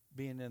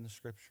being in the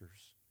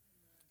Scriptures.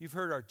 You've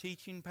heard our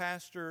teaching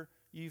pastor,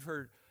 you've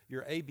heard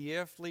your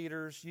ABF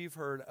leaders, you've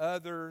heard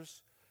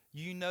others.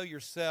 You know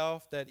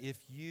yourself that if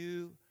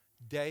you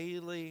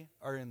daily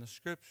are in the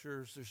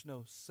Scriptures, there's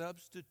no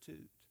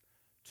substitute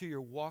to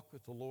your walk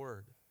with the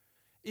Lord.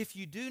 If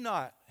you do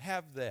not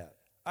have that,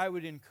 I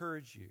would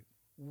encourage you,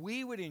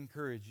 we would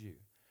encourage you,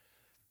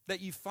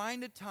 that you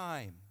find a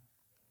time,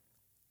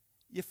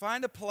 you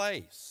find a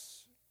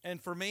place.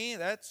 And for me,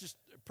 that's just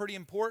pretty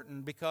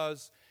important,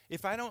 because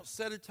if I don't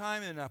set a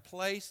time and a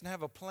place and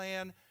have a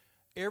plan,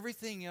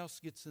 everything else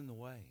gets in the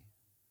way.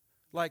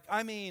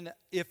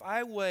 If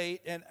I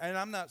wait, and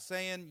I'm not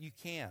saying you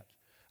can't.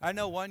 I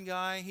know one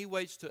guy, he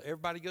waits till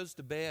everybody goes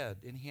to bed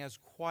and he has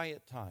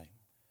quiet time.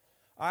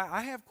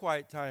 I have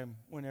quiet time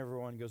when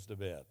everyone goes to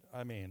bed.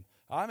 I'm in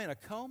a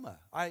coma.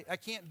 I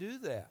can't do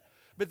that.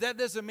 But that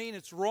doesn't mean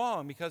it's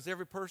wrong, because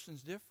every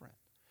person's different.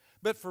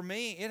 But for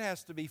me, it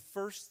has to be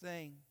first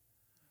thing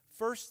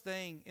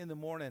in the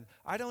morning.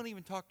 I don't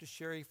even talk to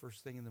Sherry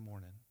first thing in the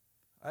morning.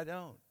 I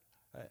don't,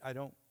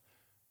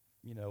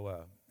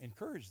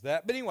 encourage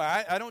that. But anyway,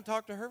 I don't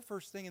talk to her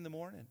first thing in the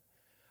morning.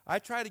 I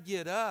try to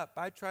get up.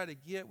 I try to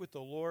get with the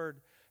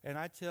Lord, and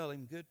I tell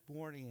Him, good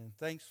morning, and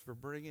thanks for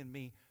bringing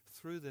me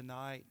through the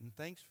night, and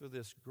thanks for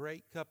this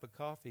great cup of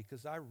coffee,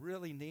 because I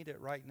really need it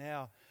right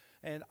now.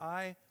 And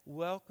I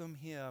welcome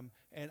Him,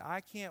 and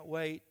I can't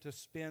wait to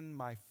spend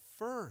my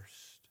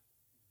first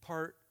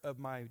part of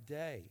my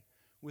day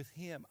with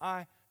Him.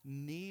 I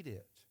need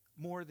it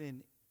more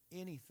than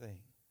anything.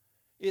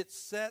 It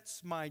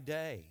sets my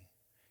day.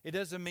 It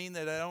doesn't mean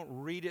that I don't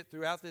read it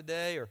throughout the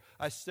day or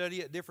I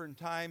study at different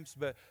times,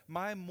 but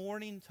my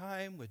morning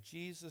time with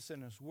Jesus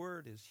and His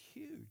Word is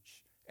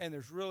huge, and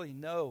there's really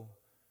no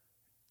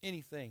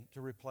anything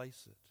to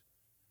replace it.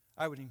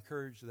 I would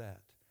encourage that.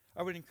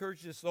 I would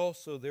encourage this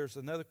also. There's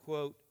another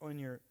quote on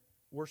your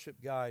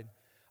worship guide.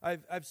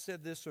 I've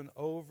said this one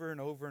over and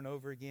over and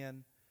over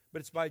again, but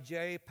it's by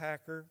J.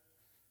 Packer,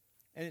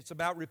 and it's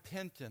about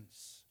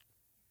repentance.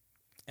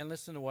 And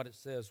listen to what it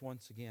says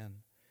once again.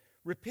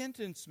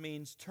 Repentance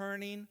means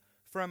turning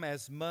from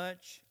as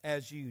much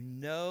as you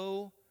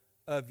know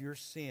of your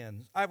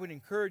sins. I would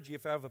encourage you,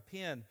 if I have a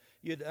pen,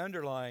 you'd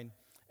underline,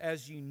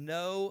 as you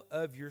know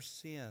of your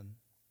sin.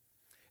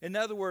 In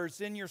other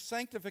words, in your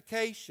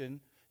sanctification,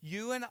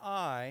 you and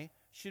I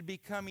should be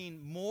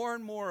becoming more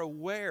and more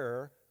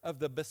aware of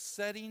the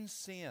besetting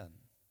sin.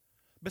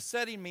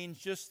 Besetting means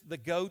just the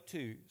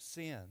go-to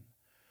sin.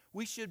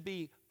 We should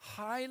be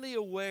highly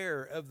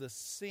aware of the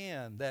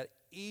sin that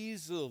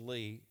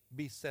easily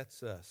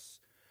besets us.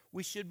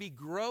 We should be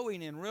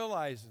growing and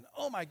realizing,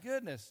 oh my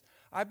goodness,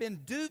 I've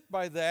been duped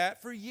by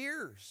that for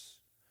years.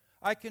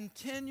 I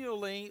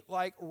continually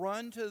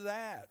run to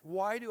that.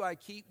 Why do I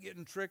keep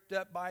getting tricked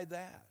up by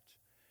that?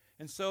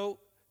 And so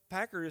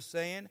Packer is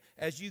saying,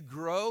 as you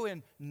grow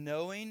in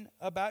knowing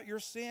about your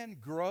sin,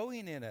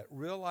 growing in it,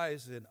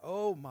 realizing,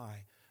 oh my,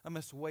 I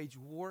must wage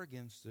war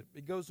against it.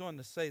 It goes on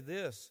to say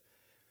this,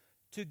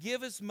 to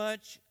give as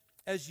much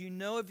as you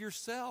know of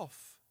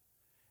yourself.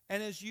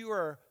 And as you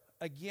are,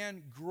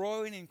 again,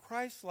 growing in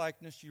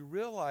Christ-likeness, you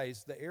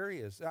realize the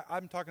areas,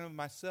 I'm talking of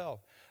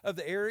myself, of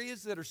the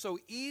areas that are so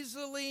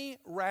easily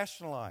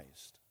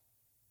rationalized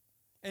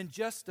and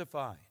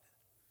justified.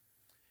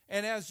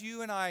 And as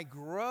you and I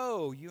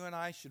grow, you and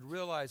I should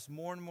realize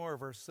more and more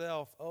of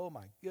ourselves, oh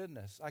my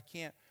goodness, I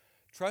can't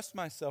trust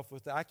myself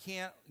with that. I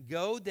can't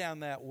go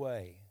down that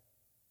way.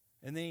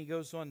 And then he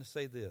goes on to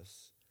say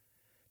this,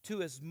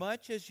 to as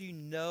much as you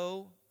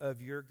know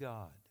of your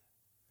God.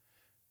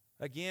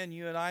 Again,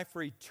 you and I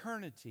for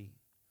eternity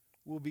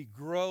will be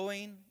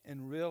growing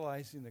and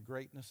realizing the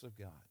greatness of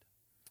God.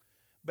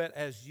 But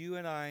as you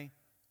and I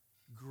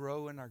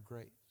grow in our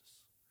greatness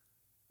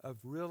of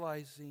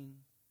realizing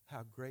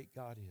how great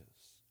God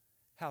is,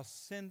 how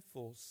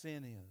sinful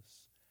sin is,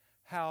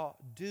 how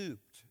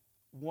duped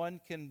one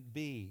can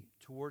be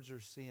towards our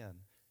sin,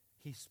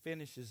 he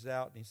finishes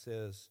out and he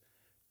says,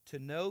 to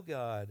know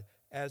God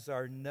as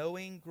our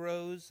knowing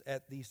grows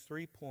at these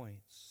 3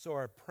 points, so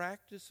our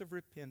practice of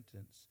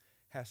repentance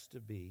has to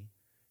be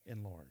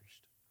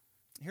enlarged.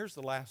 Here's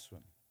the last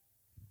one.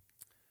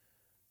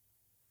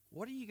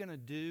 what are you going to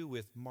do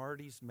with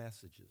Marty's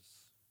messages?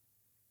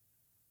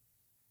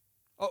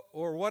 Oh,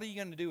 or what are you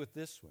going to do with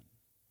this one?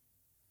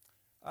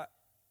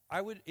 I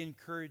would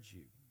encourage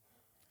you.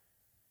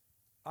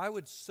 I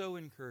would so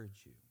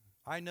encourage you.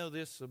 I know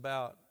this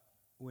about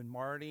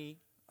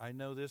I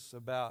know this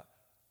about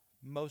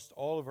most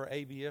all of our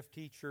ABF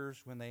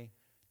teachers. When they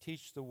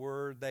teach the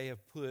Word, they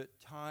have put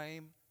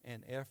time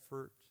and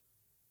effort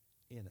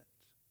in it.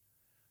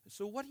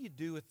 So what do you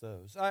do with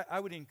those? I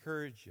would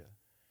encourage you,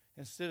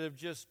 instead of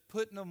just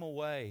putting them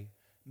away,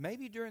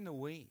 maybe during the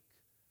week,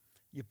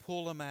 you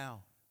pull them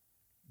out.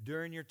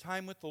 During your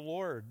time with the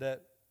Lord,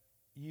 that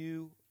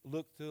you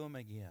look through them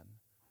again.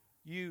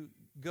 You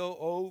go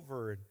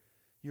over and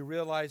you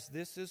realize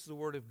this is the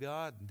Word of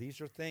God.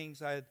 These are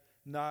things I had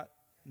not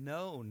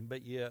known,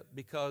 but yet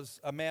because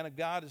a man of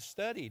God has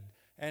studied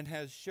and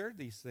has shared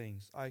these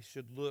things, I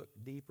should look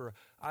deeper.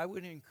 I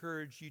would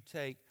encourage you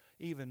take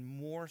even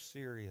more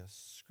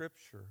serious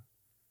Scripture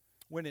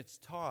when it's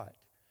taught,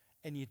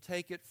 and you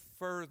take it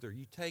further.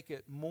 You take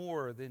it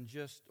more than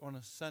just on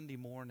a Sunday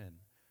morning.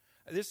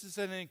 This is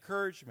an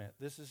encouragement.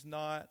 This is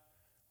not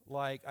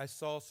like I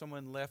saw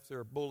someone left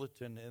their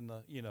bulletin in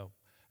the,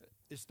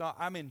 it's not.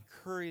 I'm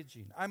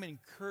encouraging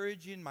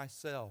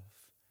myself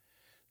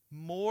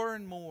more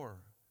and more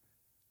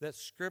that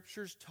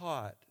Scripture's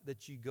taught,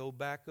 that you go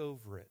back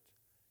over it.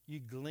 You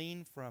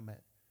glean from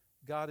it.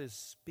 God is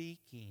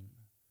speaking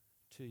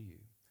to you.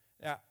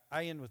 Now,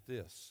 I end with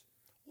this.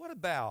 What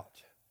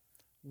about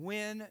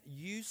when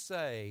you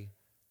say,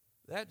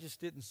 that just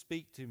didn't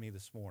speak to me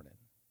this morning?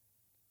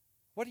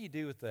 What do you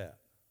do with that?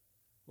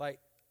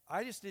 Like,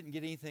 I just didn't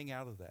get anything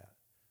out of that.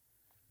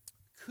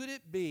 Could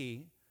it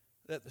be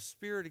that the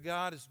Spirit of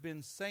God has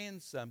been saying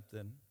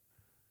something,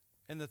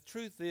 and the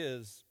truth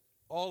is,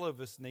 all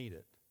of us need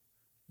it?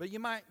 But you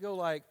might go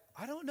like,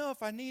 I don't know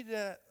if I need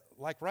that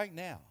like right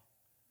now.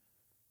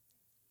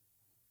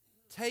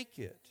 Take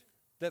it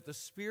that the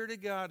Spirit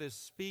of God is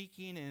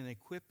speaking and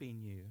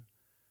equipping you,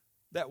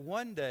 that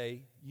one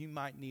day you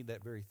might need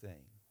that very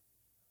thing.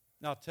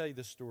 Now I'll tell you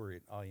the story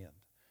and I'll end.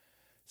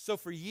 So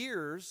for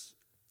years,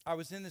 I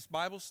was in this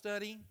Bible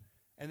study,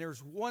 and there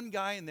was one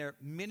guy in there.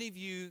 Many of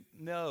you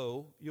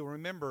know, you'll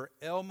remember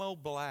Elmo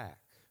Black.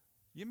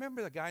 You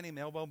remember the guy named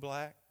Elmo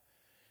Black?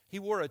 He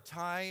wore a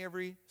tie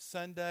every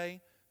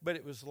Sunday, but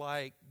it was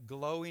like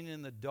glowing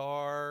in the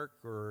dark,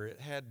 or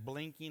it had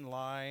blinking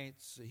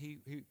lights.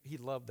 He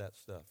loved that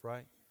stuff,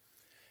 right?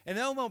 And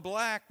Elmo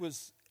Black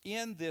was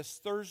in this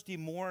Thursday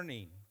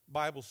morning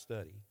Bible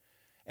study.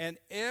 And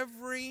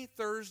every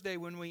Thursday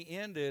when we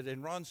ended,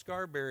 and Ron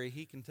Scarberry,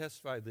 he can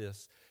testify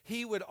this,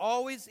 he would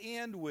always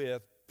end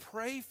with,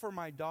 pray for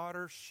my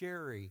daughter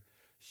Sherry.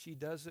 She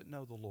doesn't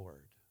know the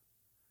Lord.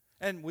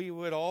 And we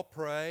would all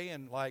pray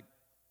and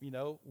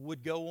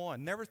would go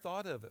on. Never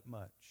thought of it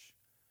much.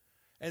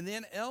 And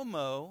then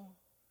Elmo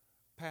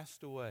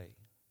passed away,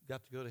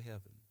 got to go to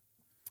heaven.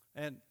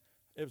 And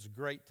it was a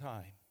great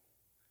time.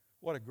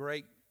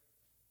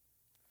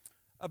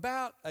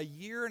 About a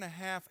year and a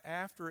half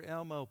after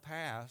Elmo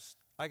passed,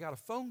 I got a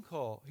phone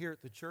call here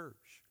at the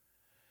church.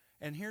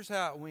 And here's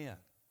how it went.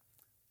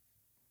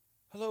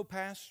 Hello,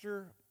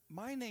 Pastor.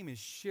 My name is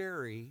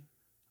Sherry.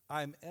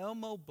 I'm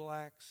Elmo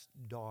Black's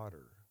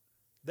daughter.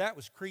 That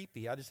was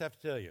creepy. I just have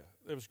to tell you.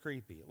 It was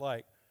creepy.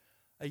 Like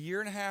a year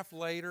and a half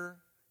later,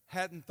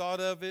 hadn't thought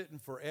of it in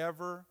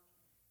forever.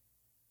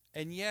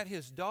 And yet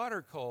his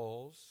daughter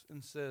calls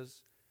and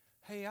says,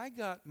 hey, I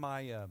got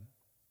my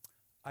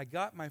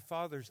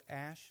father's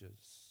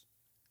ashes,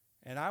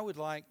 and I would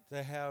like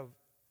to have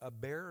a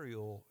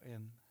burial,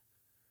 and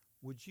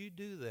would you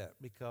do that?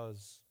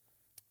 Because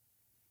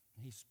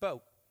he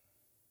spoke.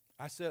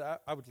 I said,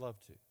 I would love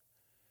to.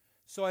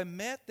 So I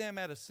met them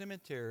at a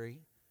cemetery,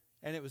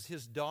 and it was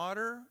his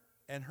daughter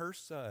and her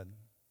son.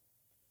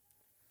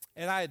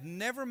 And I had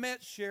never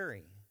met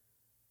Sherry,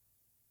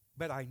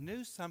 but I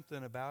knew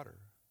something about her.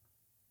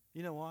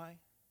 You know why?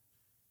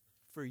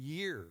 For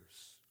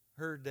years,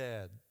 her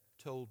dad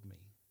told me.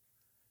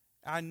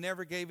 I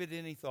never gave it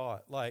any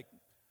thought. Like,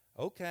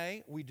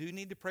 okay, we do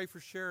need to pray for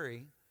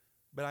Sherry,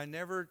 but I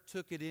never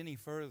took it any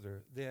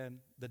further than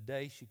the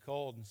day she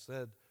called and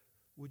said,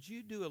 would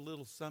you do a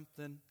little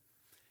something?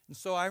 And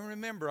so I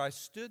remember I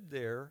stood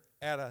there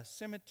at a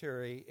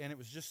cemetery, and it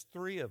was just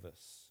three of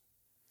us.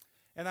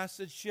 And I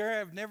said, Sherry,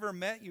 I've never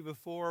met you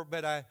before,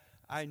 but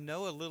I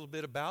know a little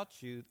bit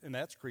about you, and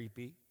that's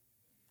creepy.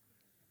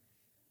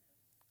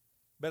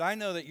 But I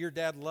know that your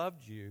dad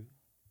loved you,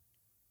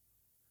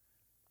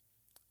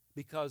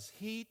 because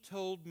he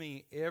told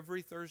me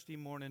every Thursday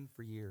morning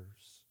for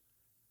years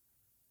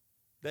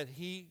that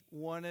he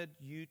wanted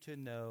you to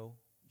know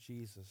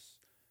Jesus.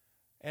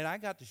 And I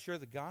got to share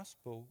the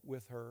gospel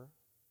with her.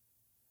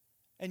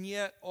 And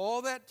yet,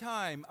 all that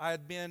time, I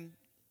had been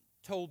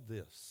told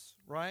this,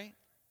 right?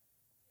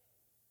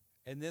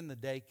 And then the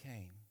day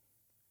came.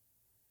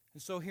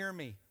 And so hear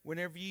me.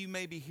 Whenever you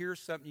maybe hear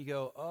something, you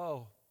go,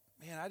 oh,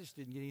 man, I just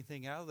didn't get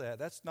anything out of that.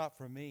 That's not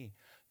for me.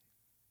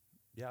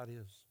 Yeah, it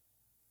is.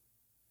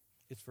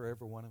 It's for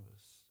every one of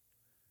us.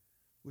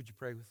 Would you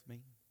pray with me?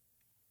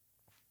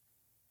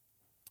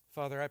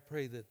 Father, I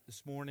pray that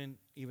this morning,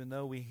 even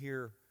though we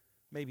hear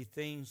maybe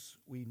things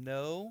we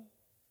know,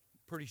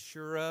 pretty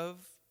sure of,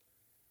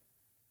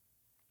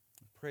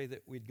 I pray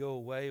that we'd go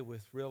away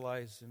with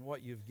realizing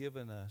what you've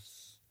given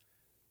us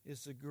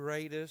is the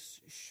greatest,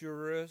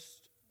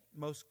 surest,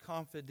 most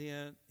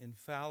confident,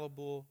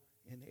 infallible,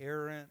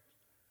 inerrant,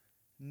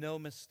 no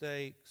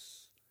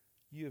mistakes.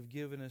 You have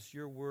given us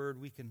your word.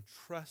 We can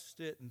trust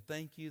it, and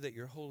thank you that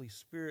your Holy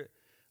Spirit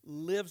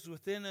lives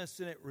within us,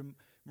 and it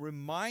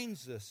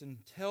reminds us and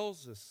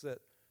tells us that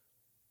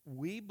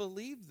we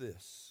believe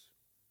this,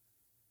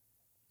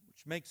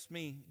 which makes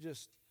me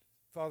just,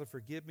 Father,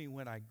 forgive me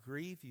when I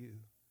grieve you,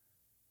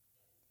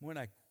 when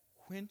I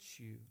quench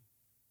you.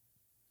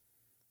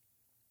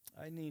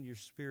 I need your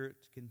Spirit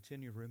to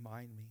continue to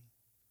remind me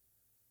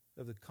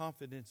of the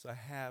confidence I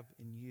have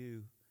in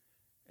you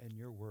and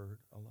your word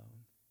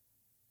alone.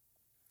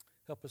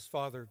 Help us,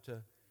 Father,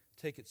 to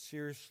take it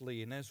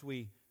seriously, and as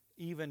we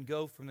even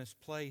go from this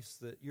place,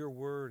 that your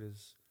word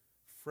is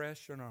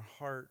fresh in our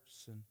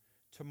hearts, and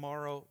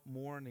tomorrow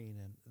morning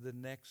and the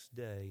next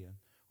day,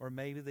 or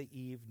maybe the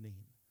evening,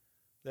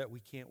 that we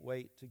can't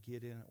wait to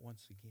get in it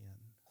once again.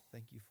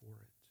 Thank you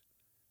for it.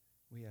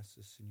 We ask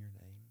this in your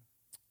name.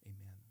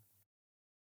 Amen.